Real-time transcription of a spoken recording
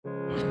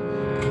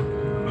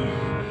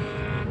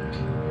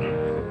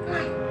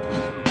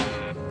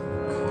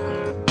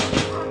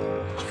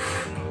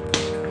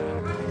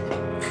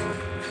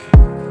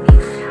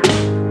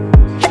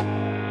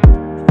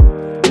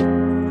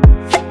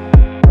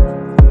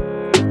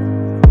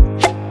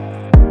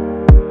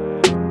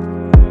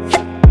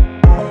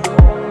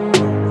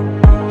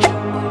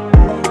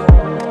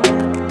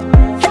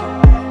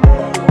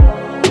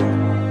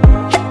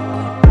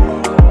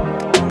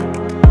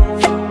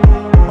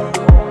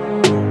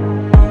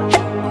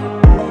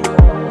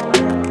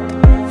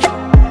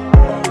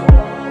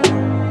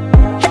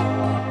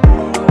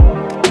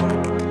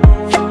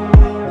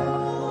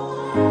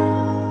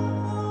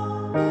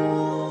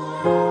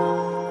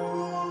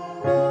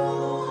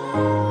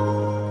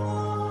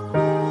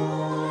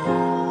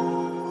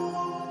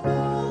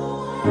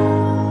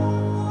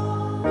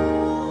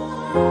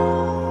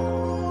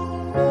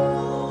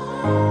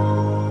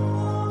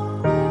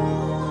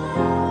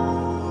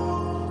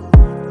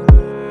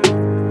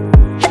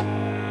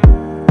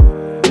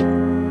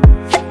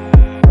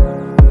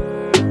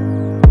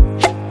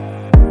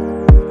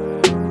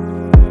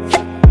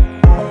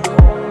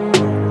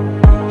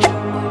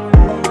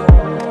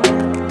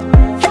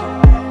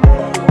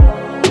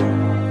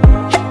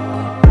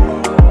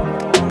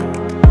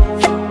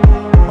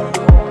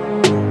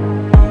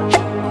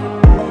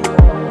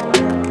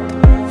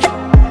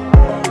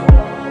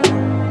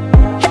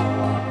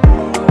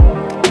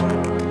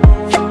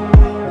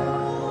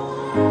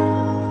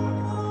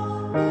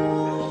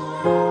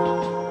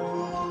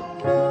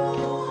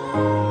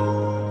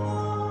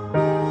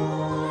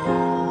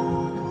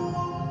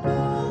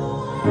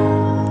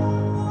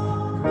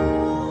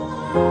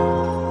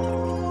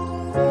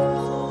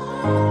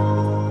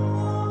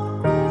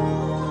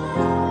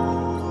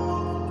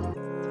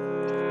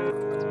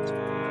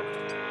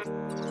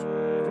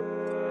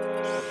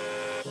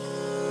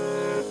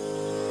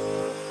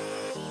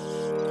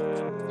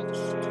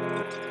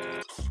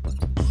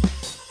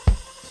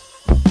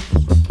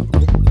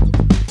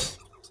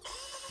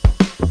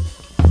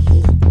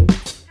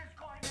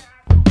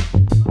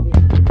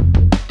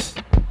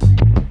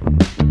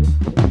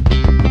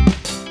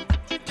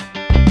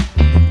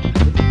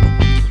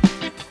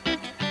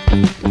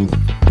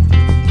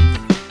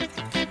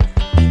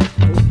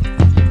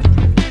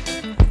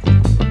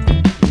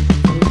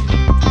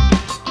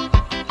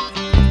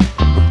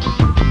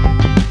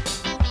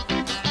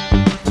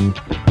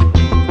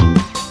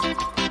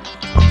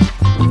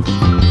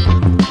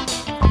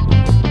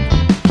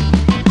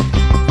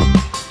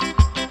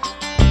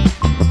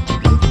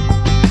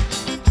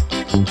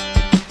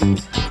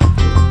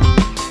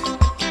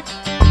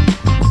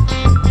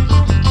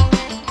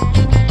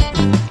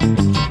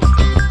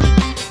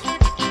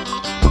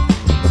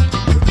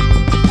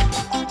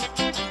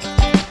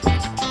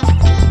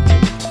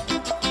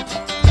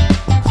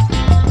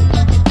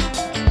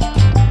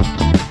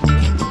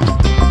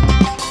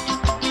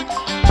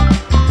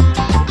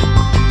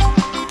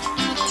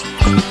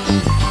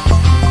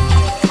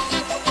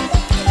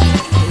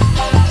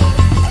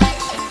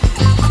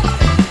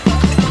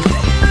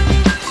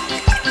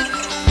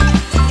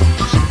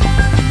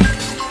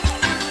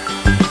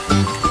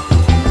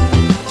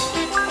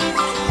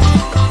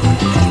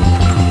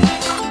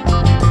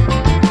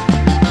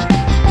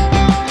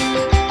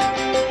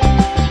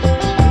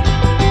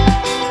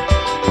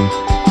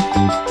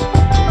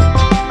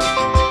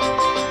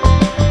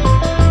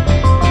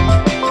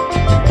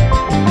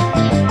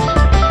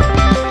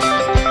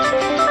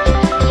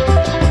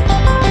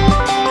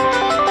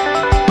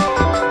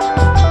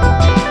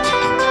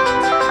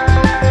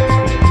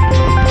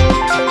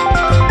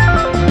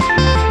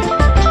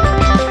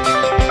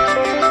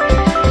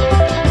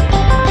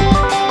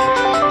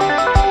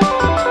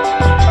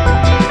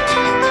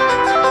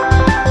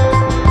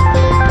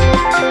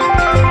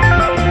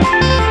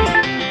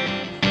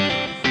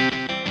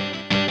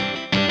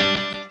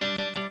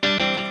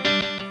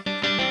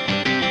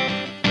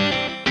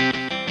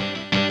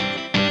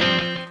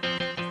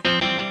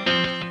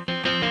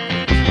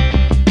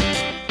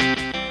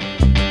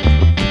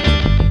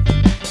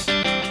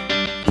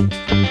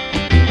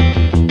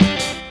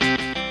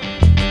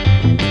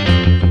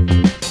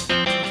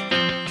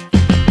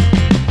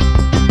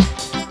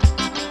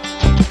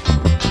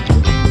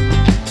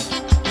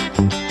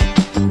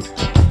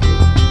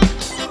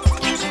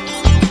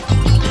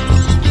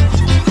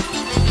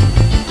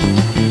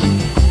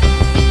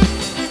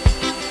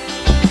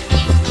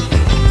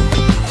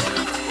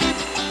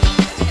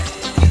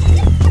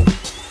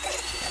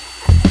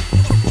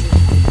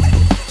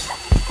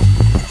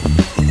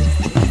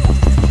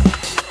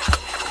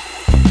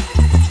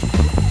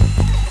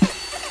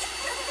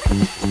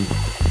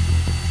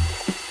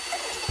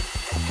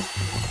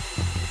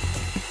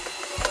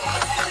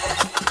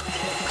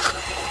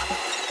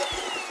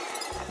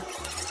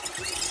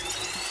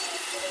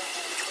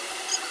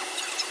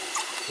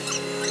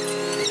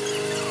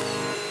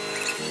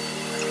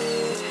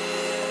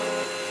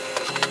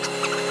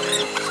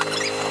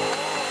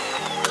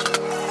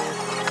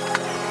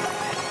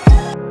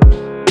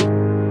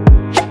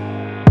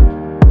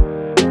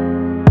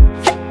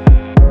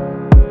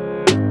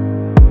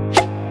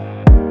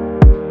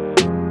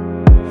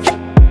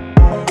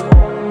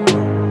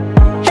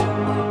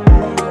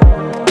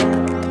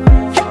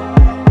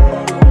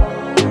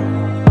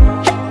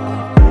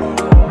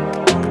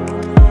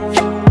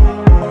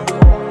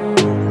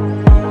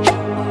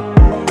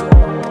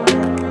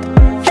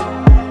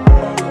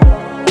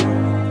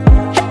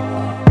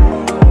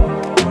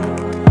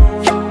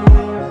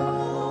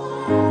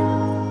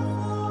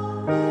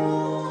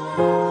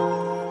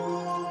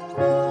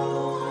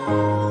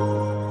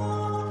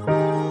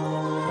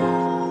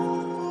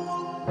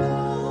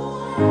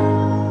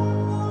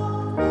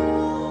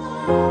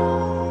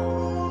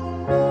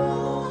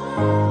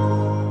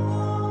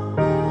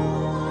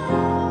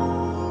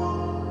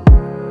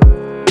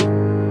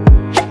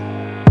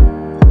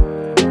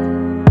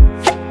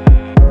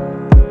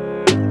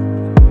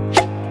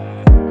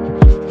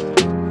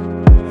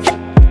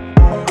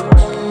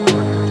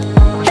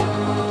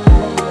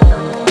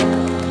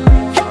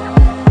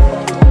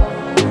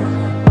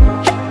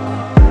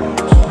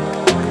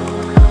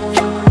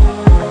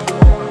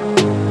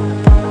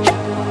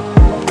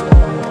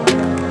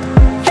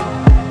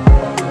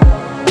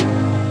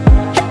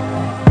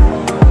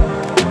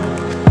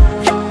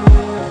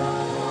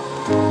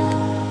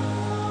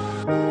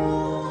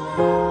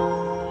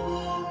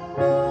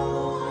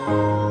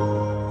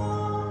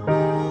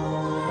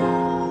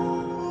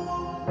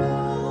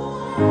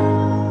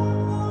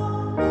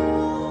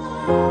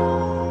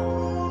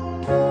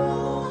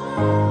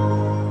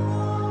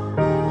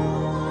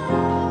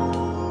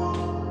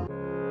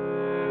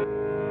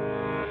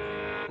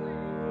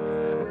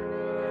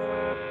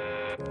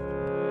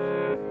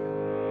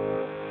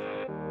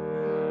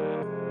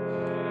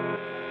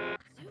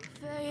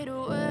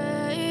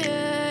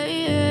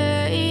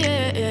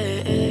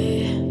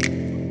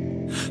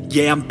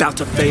Yeah, I'm about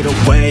to fade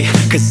away,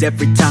 cause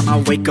every time I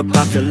wake up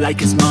I feel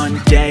like it's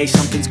Monday.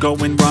 Something's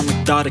going wrong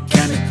with all the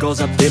chemicals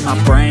up in my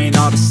brain.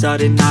 All of a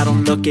sudden I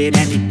don't look at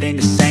anything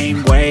the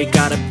same way.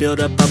 Got a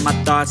buildup of my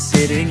thoughts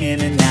sitting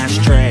in an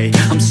ashtray.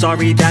 I'm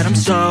sorry that I'm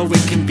so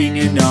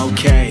inconvenient,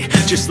 okay.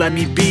 Just let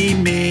me be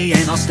me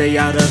and I'll stay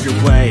out of your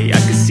way. I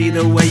can see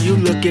the way you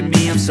look at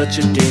me, I'm such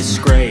a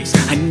disgrace.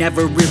 I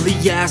never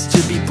really asked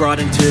to be brought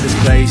into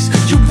this place.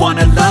 You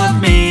wanna love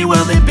me?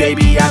 Well then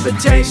baby, have a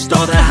taste.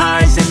 All the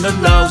highs and the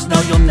lows, no,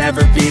 you'll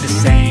never be the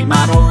same.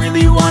 I don't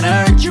really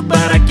wanna hurt you,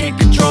 but I can't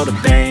control the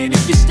pain.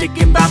 If you're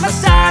sticking by my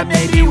side,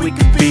 maybe we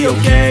could be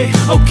okay.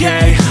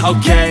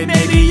 Okay,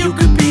 maybe you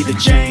could be the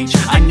change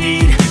I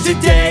need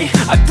today.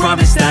 I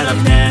promise that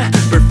I've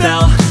never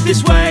felt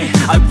this way.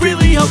 I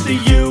really hope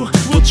that you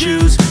will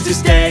choose to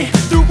stay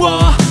through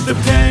all the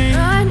pain.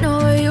 I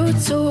know you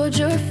told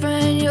your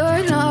friend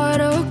you're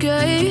not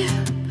okay,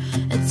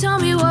 and tell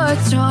me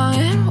what's wrong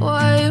and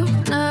why you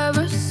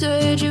never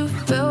said you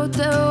felt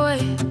that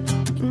way.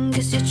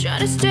 Guess you're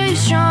trying to stay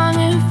strong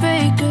and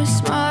fake a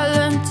smile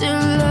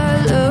until I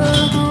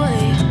look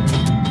away.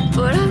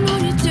 But I've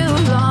known you too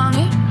long,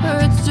 it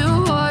hurts to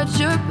watch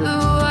your blue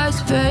eyes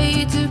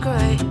fade to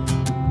gray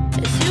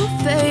as you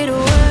fade away.